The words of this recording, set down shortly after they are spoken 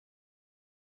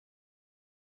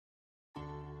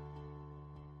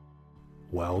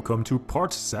Welcome to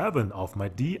part 7 of my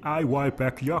DIY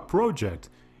backyard project.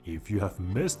 If you have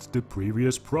missed the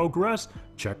previous progress,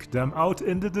 check them out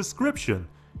in the description.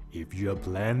 If you are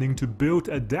planning to build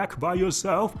a deck by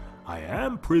yourself, I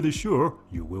am pretty sure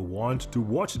you will want to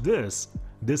watch this.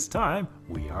 This time,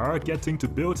 we are getting to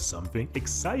build something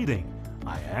exciting.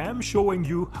 I am showing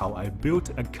you how I built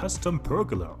a custom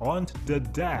pergola on the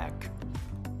deck.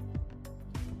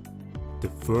 The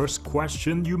first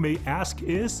question you may ask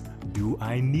is, do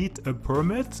I need a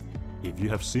permit? If you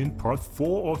have seen part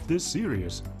 4 of this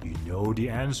series, you know the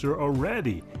answer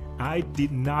already. I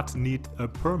did not need a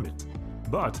permit.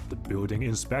 But the building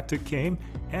inspector came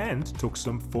and took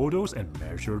some photos and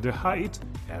measured the height.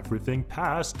 Everything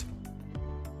passed.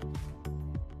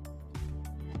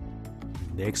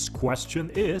 Next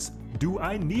question is, do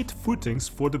I need footings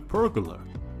for the pergola?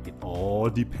 It all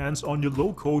depends on your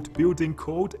local building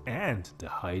code and the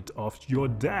height of your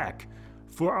deck.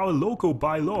 For our local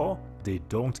bylaw, they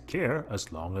don't care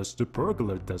as long as the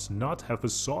pergola does not have a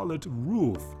solid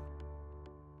roof.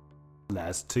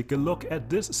 Let's take a look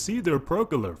at this cedar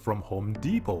pergola from Home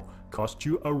Depot. Cost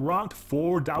you around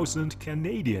 4,000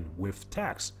 Canadian with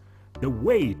tax. The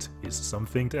weight is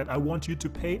something that I want you to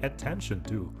pay attention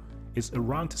to. It's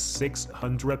around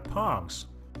 600 pounds.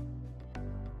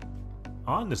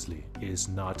 Honestly, it's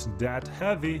not that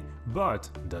heavy, but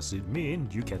does it mean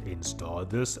you can install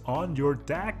this on your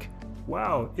deck?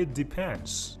 Well, it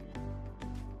depends.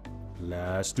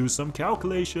 Let's do some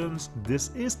calculations. This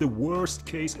is the worst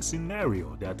case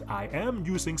scenario that I am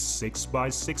using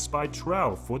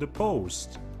 6x6x12 for the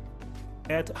post.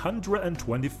 At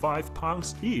 125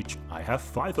 pounds each, I have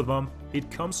 5 of them,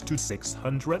 it comes to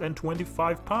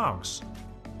 625 pounds.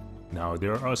 Now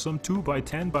there are some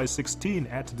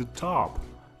 2x10x16 at the top.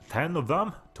 10 of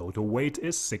them, total weight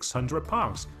is 600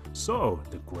 pounds. So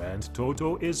the grand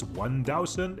total is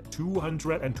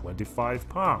 1,225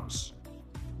 pounds.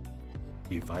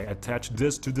 If I attach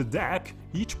this to the deck,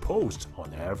 each post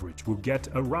on average will get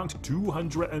around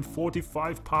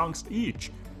 245 pounds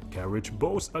each. Carriage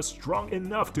bolts are strong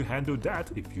enough to handle that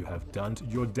if you have done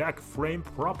your deck frame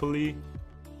properly.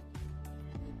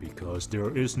 Because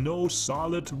there is no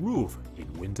solid roof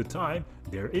in wintertime,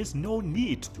 there is no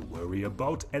need to worry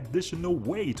about additional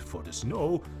weight for the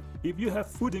snow. If you have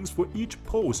footings for each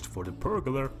post for the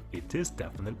pergola, it is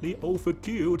definitely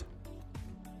overkilled.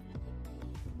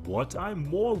 What I'm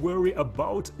more worried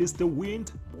about is the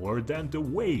wind more than the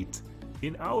weight.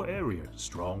 In our area,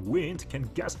 strong wind can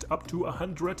gust up to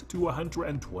 100 to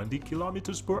 120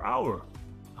 km per hour.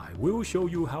 I will show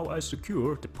you how I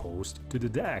secure the post to the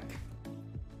deck.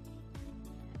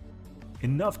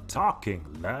 Enough talking,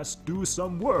 let's do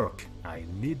some work. I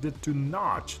needed to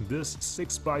notch this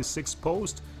 6x6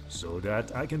 post so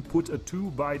that I can put a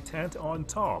 2x10 on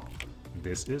top.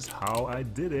 This is how I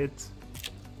did it.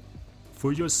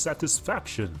 For your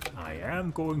satisfaction, I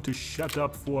am going to shut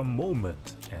up for a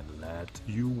moment and let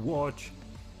you watch.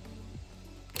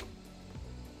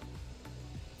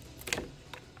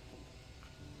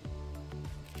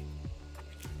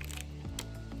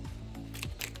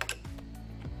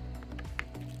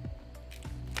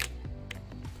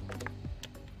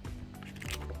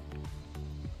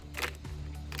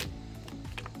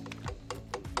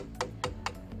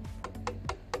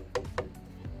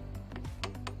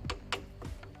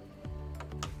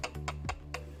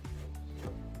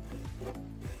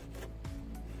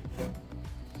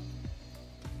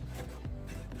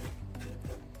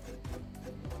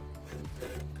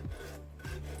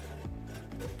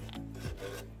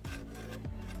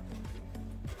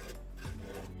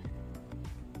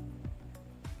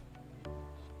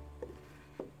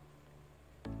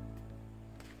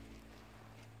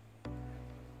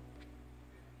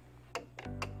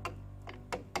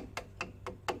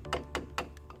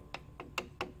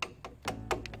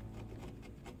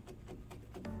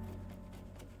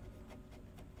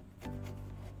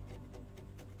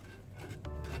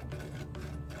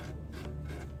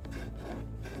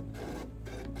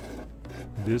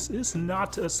 This is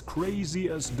not as crazy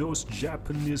as those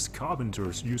Japanese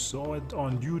carpenters you saw it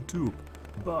on YouTube,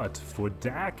 but for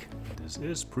deck, this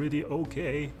is pretty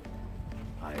okay.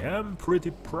 I am pretty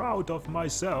proud of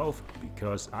myself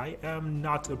because I am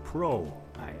not a pro,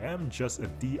 I am just a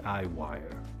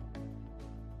DIYer.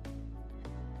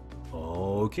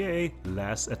 Okay,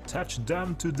 let's attach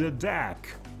them to the deck.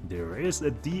 There is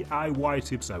a DIY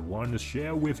tips I want to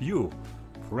share with you.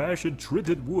 Pressure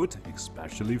treated wood,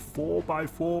 especially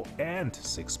 4x4 and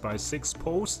 6x6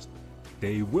 posts,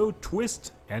 they will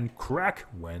twist and crack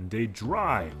when they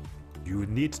dry. You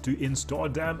need to install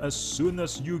them as soon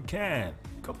as you can.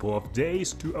 Couple of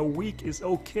days to a week is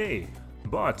okay.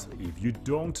 But if you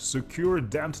don't secure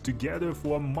them together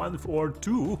for a month or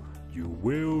two, you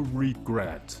will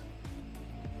regret.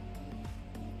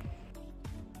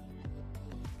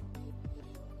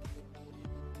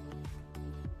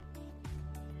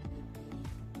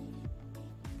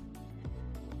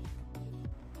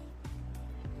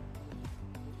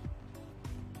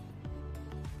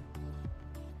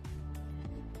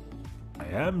 I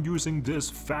am using this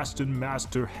Fasten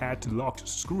Master head-lock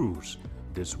screws.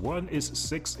 This one is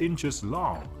 6 inches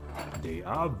long. They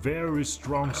are very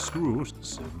strong screws,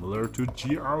 similar to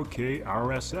GRK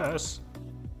RSS.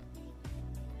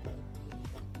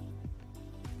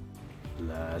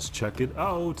 Let's check it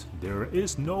out. There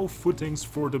is no footings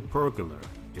for the pergola.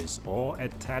 It's all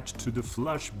attached to the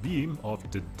flush beam of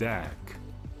the deck.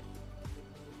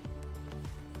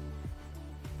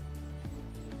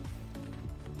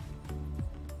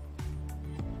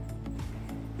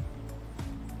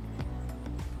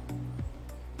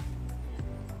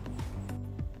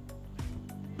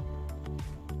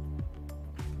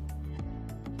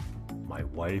 My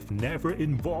wife never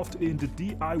involved in the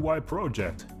DIY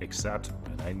project, except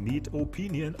when I need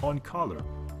opinion on color.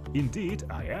 Indeed,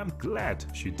 I am glad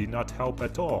she did not help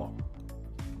at all.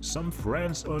 Some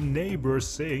friends or neighbors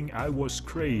saying I was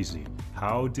crazy.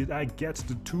 How did I get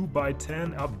the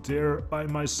 2x10 up there by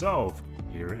myself?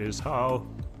 Here is how.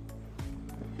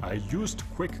 I used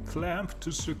quick clamp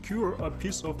to secure a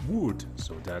piece of wood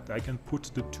so that I can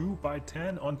put the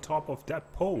 2x10 on top of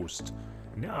that post.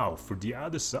 Now for the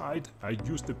other side, I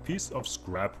used a piece of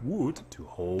scrap wood to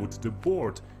hold the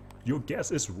board. Your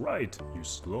guess is right, you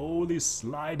slowly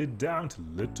slide it down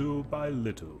little by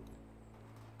little.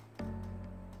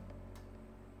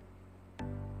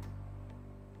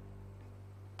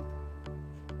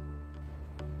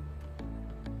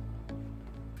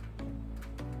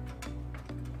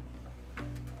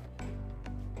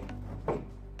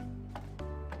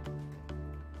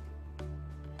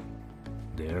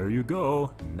 There you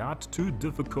go, not too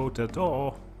difficult at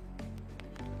all.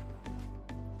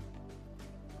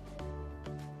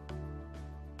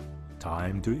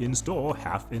 Time to install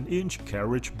 1/2 inch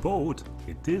carriage bolt.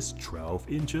 It is 12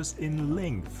 inches in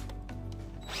length.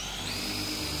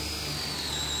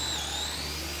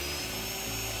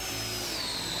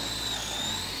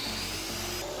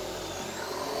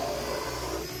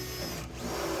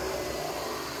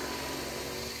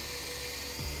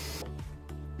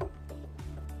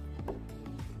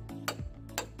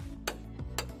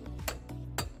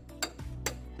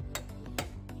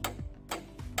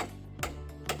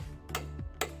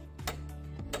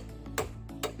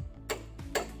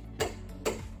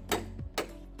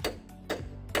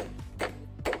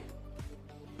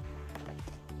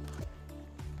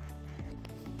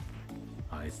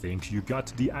 I think you got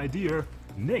the idea.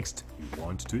 Next, you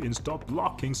want to install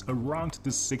blockings around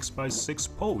the 6x6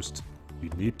 post. You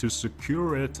need to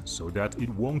secure it so that it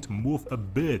won't move a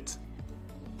bit.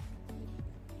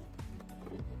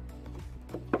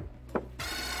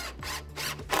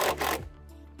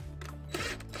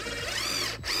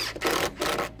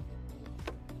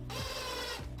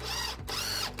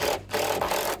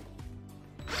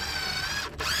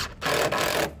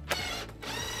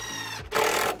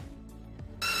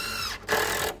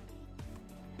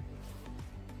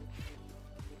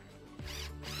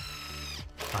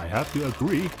 I have to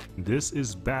agree, this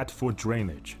is bad for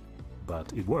drainage,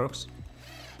 but it works.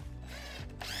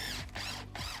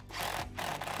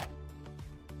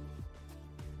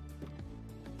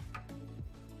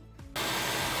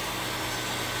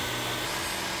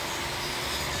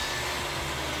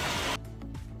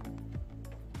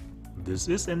 This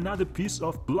is another piece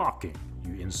of blocking.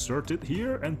 You insert it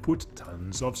here and put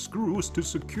tons of screws to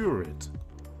secure it.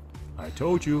 I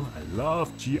told you I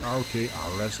love GRK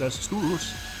RSS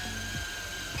screws.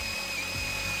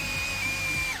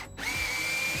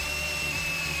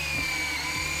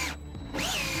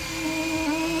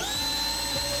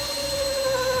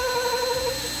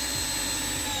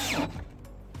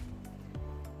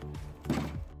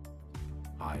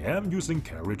 I am using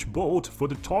carriage bolt for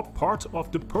the top part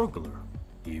of the pergola.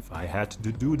 If I had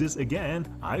to do this again,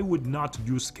 I would not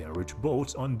use carriage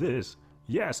bolts on this.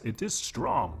 Yes, it is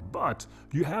strong, but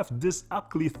you have this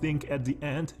ugly thing at the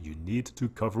end, you need to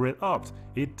cover it up.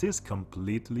 It is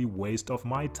completely waste of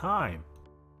my time.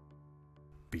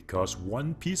 Because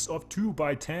one piece of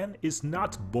 2x10 is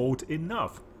not bolt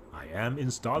enough. I am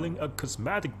installing a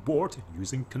cosmetic board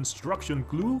using construction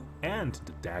glue and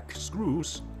the deck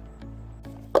screws.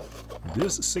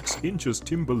 This 6 inches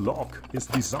timber lock is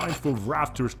designed for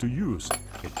rafters to use.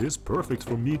 It is perfect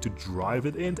for me to drive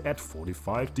it in at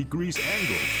 45 degrees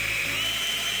angle.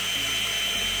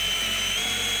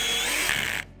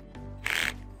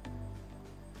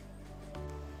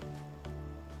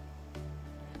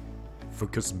 a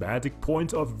cosmetic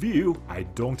point of view, I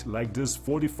don't like this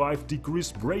 45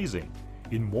 degrees brazing.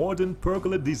 In modern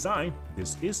pergola design,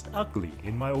 this is ugly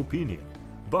in my opinion.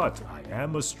 But I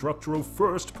am a structural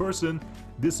first person.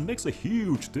 This makes a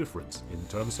huge difference in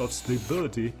terms of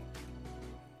stability.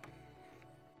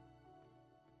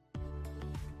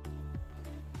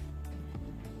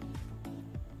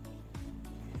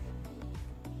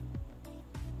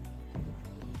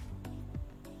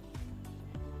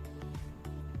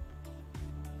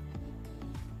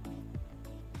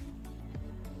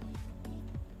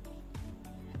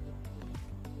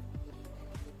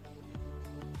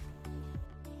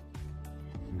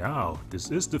 Now,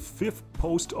 this is the fifth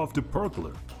post of the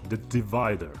pergola, the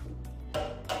divider.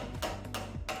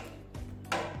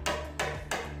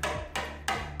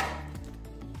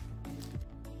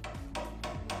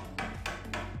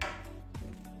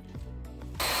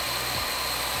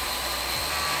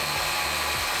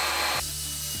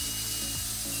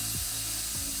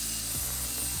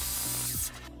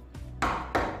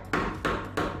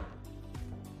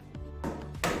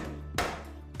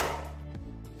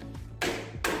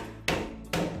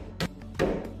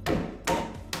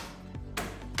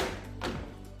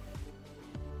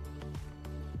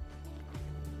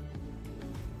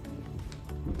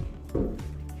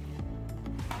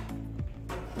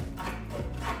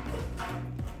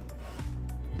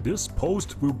 This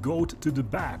post will go to the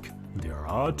back. There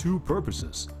are two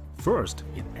purposes. First,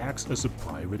 it acts as a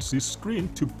privacy screen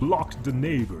to block the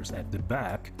neighbors at the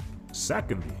back.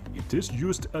 Secondly, it is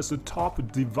used as a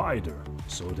top divider,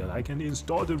 so that I can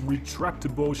install the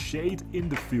retractable shade in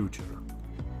the future.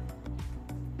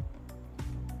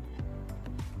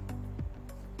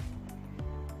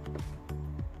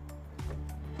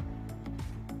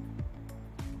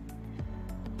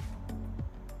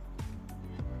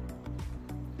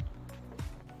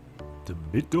 The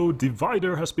middle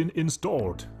divider has been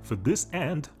installed. For this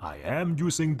end, I am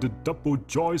using the double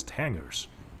joist hangers.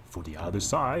 For the other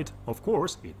side, of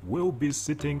course, it will be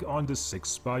sitting on the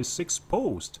 6x6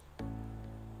 post.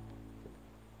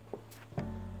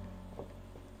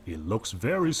 It looks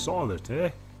very solid, eh?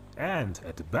 And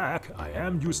at the back, I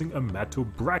am using a metal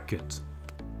bracket.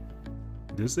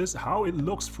 This is how it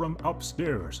looks from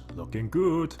upstairs, looking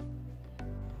good.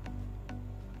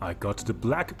 I got the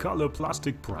black color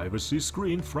plastic privacy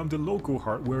screen from the local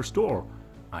hardware store.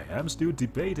 I am still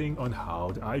debating on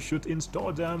how I should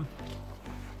install them.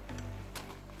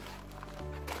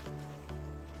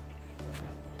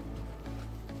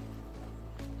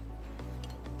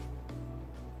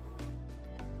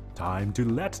 Time to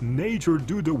let nature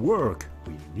do the work.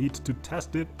 We need to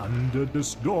test it under the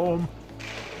storm.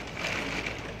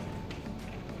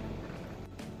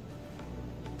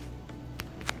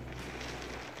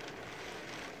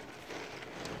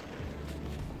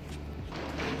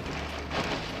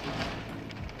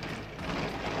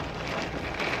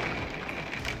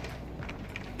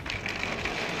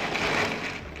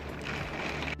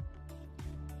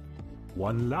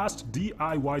 One last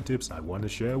DIY tips I want to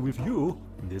share with you.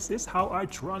 This is how I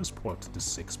transport the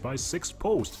 6x6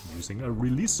 post using a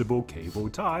releasable cable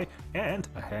tie and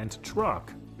a hand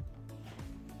truck.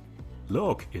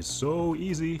 Look, it's so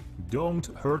easy, don't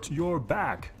hurt your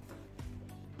back.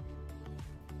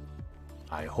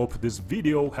 I hope this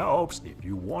video helps if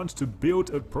you want to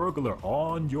build a pergola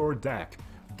on your deck.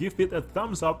 Give it a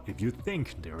thumbs up if you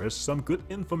think there is some good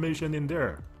information in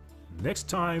there. Next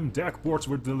time deck boards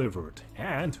were delivered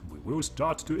and we will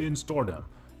start to install them.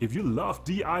 If you love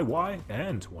DIY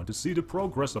and want to see the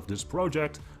progress of this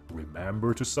project,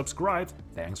 remember to subscribe.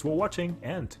 Thanks for watching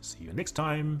and see you next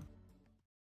time.